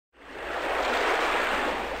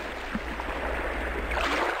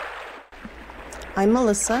I'm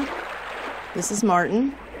Melissa. This is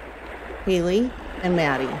Martin, Haley, and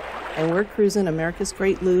Maddie, and we're cruising America's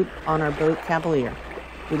Great Loop on our boat Cavalier.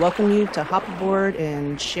 We welcome you to hop aboard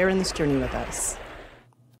and share in this journey with us.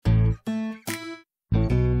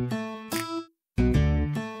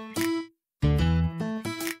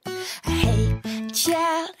 Hey,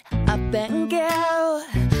 child, up and go.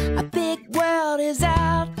 A big world is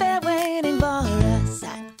out there waiting for us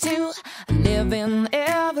to live in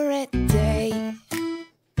every day.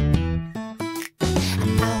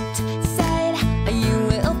 Outside, you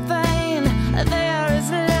will find there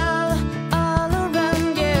is love all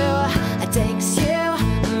around you. It takes you,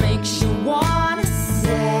 makes you wanna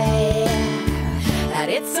say that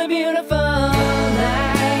it's a beautiful night.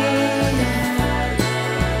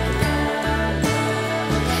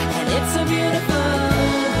 And it's a beautiful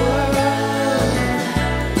world.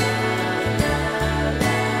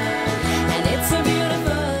 And it's a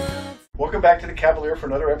beautiful... Welcome back to the Cavalier for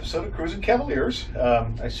another episode of Cruising Cavaliers.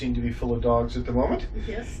 I seem to be full of dogs at the moment.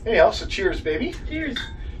 Yes. Anyhow, so cheers, baby. Cheers.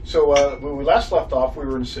 So when we last left off, we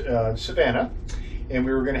were in Savannah, and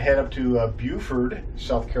we were going to head up to Beaufort,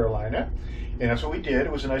 South Carolina, and that's what we did.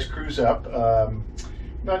 It was a nice cruise up.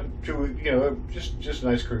 Not too, just a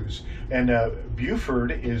nice cruise. And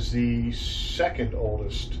Beaufort is the second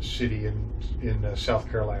oldest city in South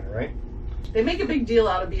Carolina, right? They make a big deal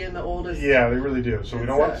out of being the oldest. Yeah, they really do. So we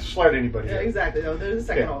don't want to slight anybody. Yeah, exactly. No, they're the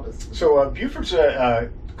second oldest. So Beaufort's a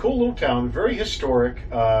cool little town, very historic,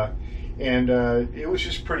 and it was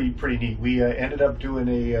just pretty neat. We ended up doing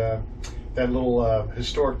that little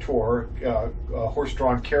historic tour,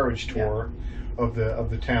 horse-drawn carriage tour of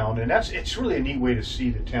the town, and it's really a neat way to see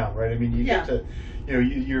the town, right? I mean, you get to,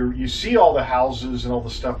 you see all the houses and all the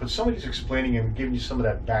stuff, but somebody's explaining and giving you some of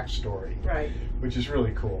that backstory, right? Which is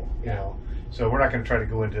really cool, you know. So we're not going to try to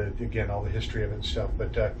go into, again, all the history of it and stuff,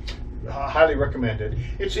 but highly recommend it.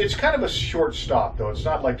 It's kind of a short stop, though. It's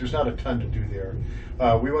not like there's not a ton to do there.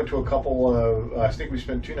 We went to a couple of, I think we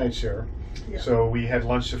spent 2 nights there. Yeah. So we had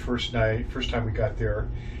lunch the first time we got there,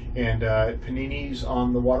 and paninis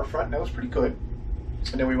on the waterfront, and that was pretty good.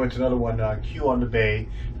 And then we went to another one, Q on the Bay,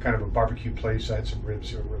 kind of a barbecue place. I had some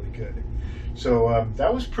ribs that were really good. So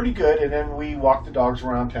that was pretty good, and then we walked the dogs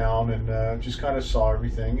around town and just kind of saw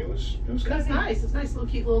everything. It was kind of nice. It's a nice little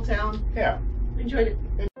cute little town. Yeah. Enjoyed it.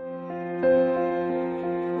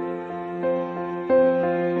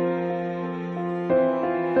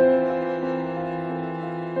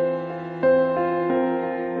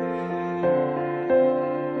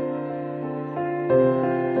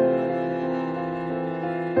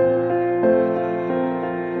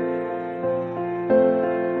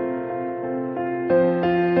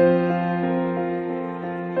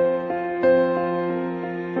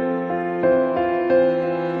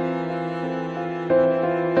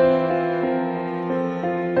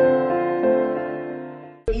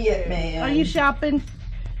 Are you shopping?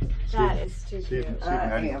 That is too cute.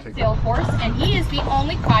 Clydesdale horse, and he is the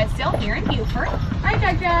only Clydesdale here in Beaufort. Hi,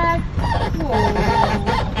 Jag.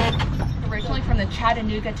 Originally from the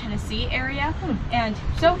Chattanooga, Tennessee area, and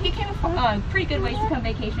so he came pretty good ways to come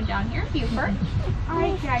vacation down here in Beaufort.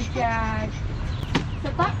 Hi, Jag.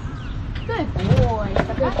 Sit back. Good boy.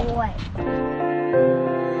 Good boy.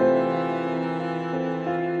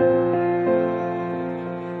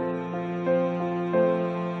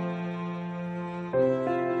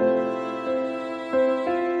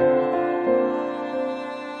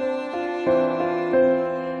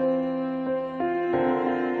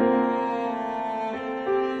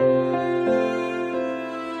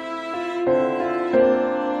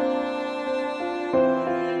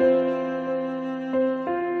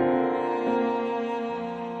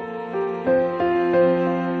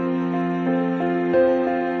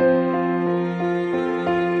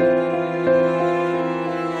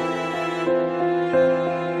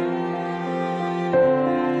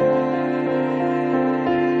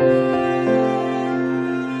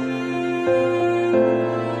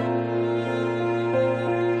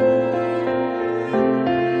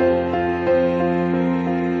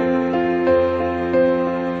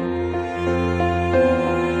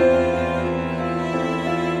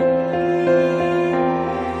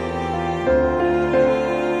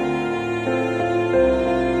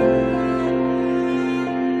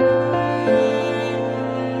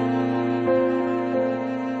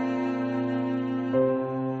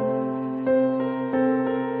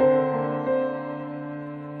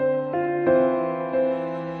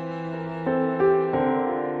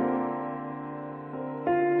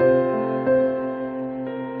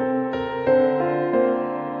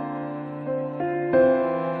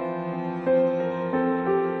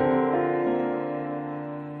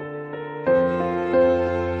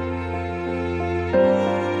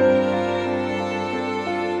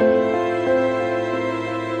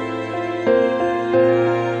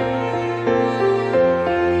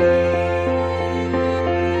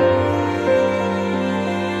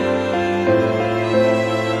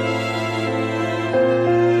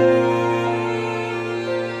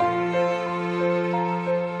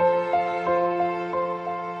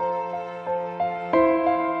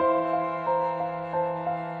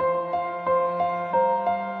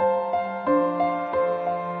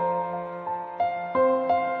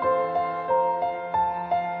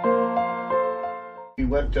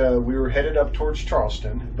 went. We were headed up towards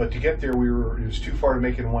Charleston, but to get there, it was too far to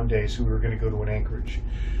make in one day, so we were going to go to an anchorage.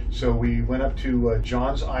 So we went up to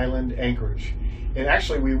Johns Island, Anchorage, and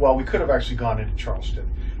actually, we could have actually gone into Charleston,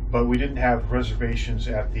 but we didn't have reservations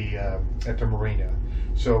at the marina.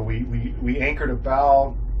 So we anchored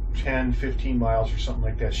about 10-15 miles or something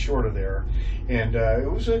like that short of there, and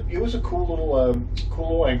it was a cool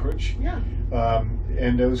little anchorage. Yeah.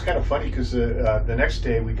 And it was kind of funny because the next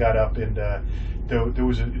day we got up and there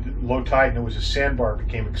was a low tide and there was a sandbar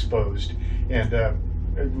became exposed, and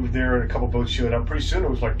there and a couple boats showed up. Pretty soon it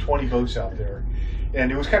was like 20 boats out there,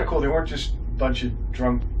 and it was kind of cool. They weren't just a bunch of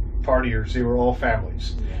drunk partiers; they were all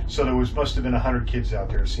families. Yeah. So there must have been 100 kids out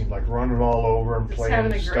there. It seemed like running all over and Just playing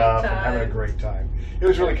having a great stuff and time. having a great time. It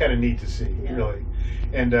was really kind of neat to see, Yeah. really.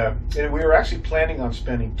 And we were actually planning on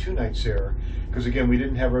spending 2 nights there because, again, we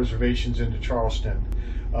didn't have reservations into Charleston.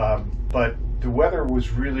 But the weather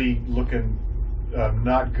was really looking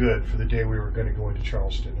not good for the day we were going to go into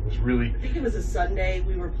Charleston. It was really... I think it was a Sunday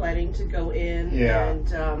we were planning to go in, Yeah.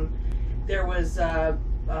 and there was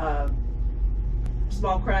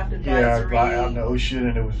small craft advisory. out in the ocean,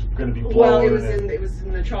 and it was going to be blowing. Well, it and- was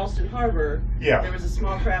in the Charleston Harbor. Yeah. There was a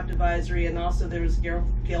small craft advisory, and also there was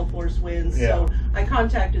gale force winds. Yeah. So I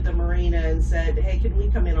contacted the marina and said, "Hey, can we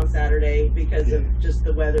come in on Saturday because Yeah. of just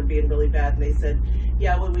the weather being really bad?" And they said,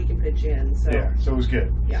 "Yeah, well, we can pitch in." So Yeah, so it was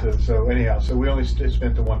good. Yeah. So anyhow, so we only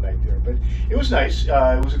spent the 1 night there, but it was nice. It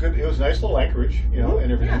was a nice little anchorage, and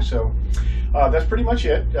everything. Yeah. So that's pretty much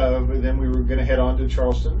it. But then we were going to head on to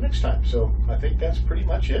Charleston next time. So I think that's pretty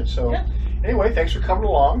much it. So Yep. anyway, thanks for coming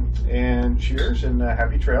along, and cheers, and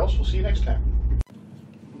happy trails. We'll see you next time.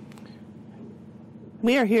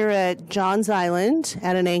 we are here at Johns Island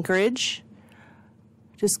at an anchorage.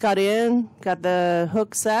 Just got in, got the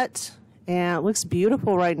hook set, and it looks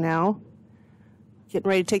beautiful right now. Getting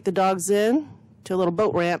ready to take the dogs in to a little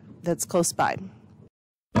boat ramp that's close by.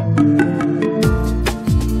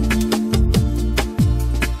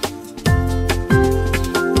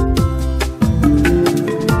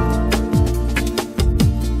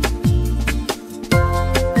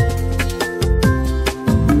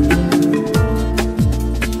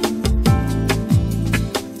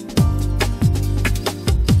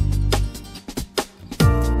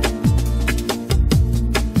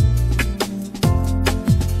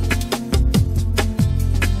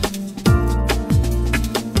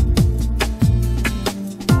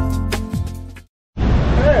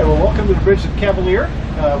 To the bridge of Cavalier.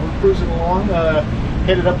 We're cruising along,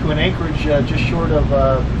 headed up to an anchorage just short of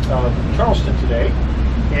Charleston today,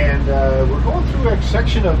 and we're going through a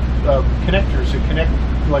section of connectors that connect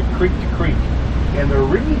like creek to creek, and they're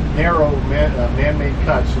really narrow man-made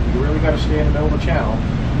cuts, and you really got to stay in the middle of the channel.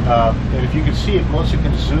 And if you can see it, Melissa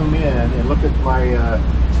can zoom in and look at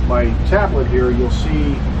my tablet here. You'll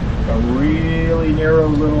see a really narrow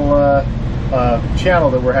little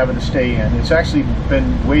channel that we're having to stay in. It's actually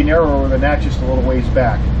been way narrower than that, just a little ways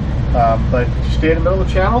back. But if you stay in the middle of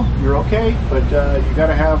the channel, you're okay. But you got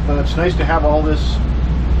to have. It's nice to have all this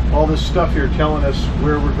stuff here telling us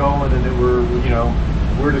where we're going and that we're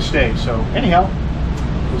where to stay. So anyhow,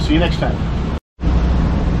 we'll see you next time.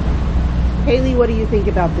 Haley, what do you think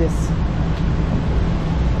about this?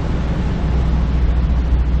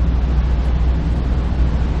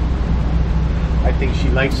 I think she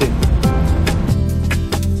likes it.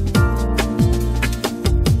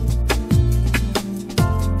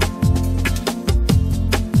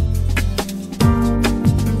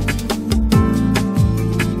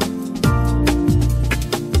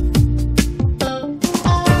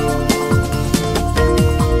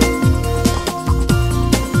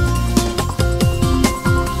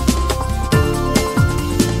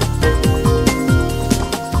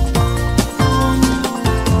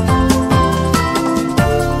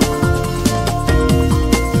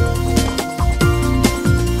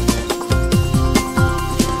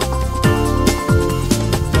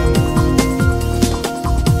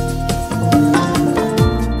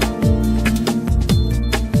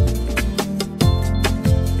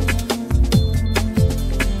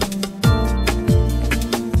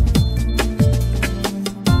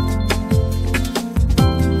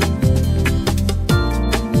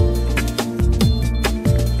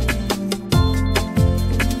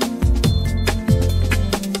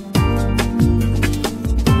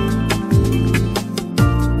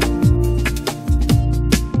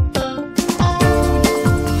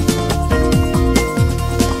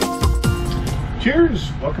 Cheers!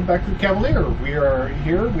 Welcome back to the Cavalier. We are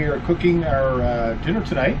here. We are cooking our dinner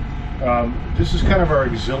tonight. This is kind of our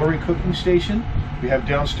auxiliary cooking station. We have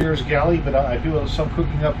downstairs galley, but I do some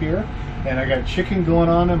cooking up here. And I got chicken going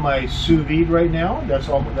on in my sous vide right now. That's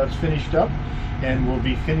finished up, and we'll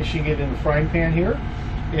be finishing it in the frying pan here.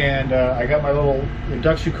 And I got my little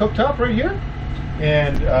induction cooktop right here,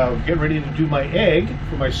 and get ready to do my egg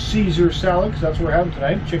for my Caesar salad, because that's what we're having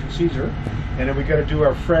tonight, chicken Caesar. And then we got to do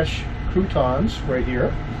our fresh croutons right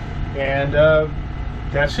here, and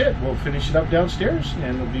that's it. We'll finish it up downstairs,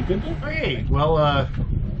 and it'll be good. Okay, well,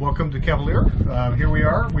 welcome to Cavalier. Here we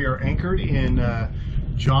are. We are anchored in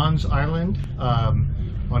Johns Island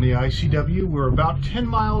on the ICW. We're about 10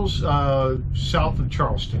 miles south of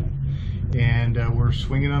Charleston, and we're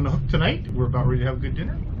swinging on the hook tonight. We're about ready to have a good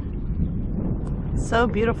dinner. So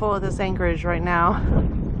beautiful at this anchorage right now.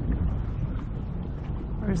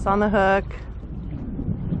 We're just on the hook,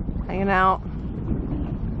 hanging out.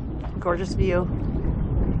 Gorgeous view.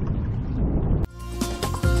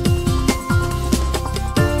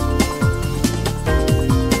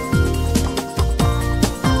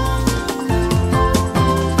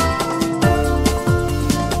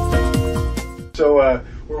 So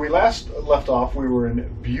where we last left off, we were in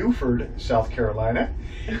Beaufort, South Carolina,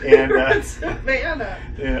 and Savannah.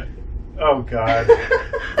 yeah. Oh God.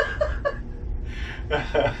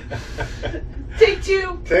 Take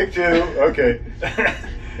two. Take two. Okay.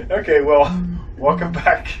 Okay. Well, welcome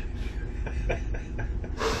back.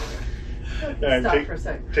 Stop for a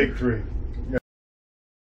sec. Take three.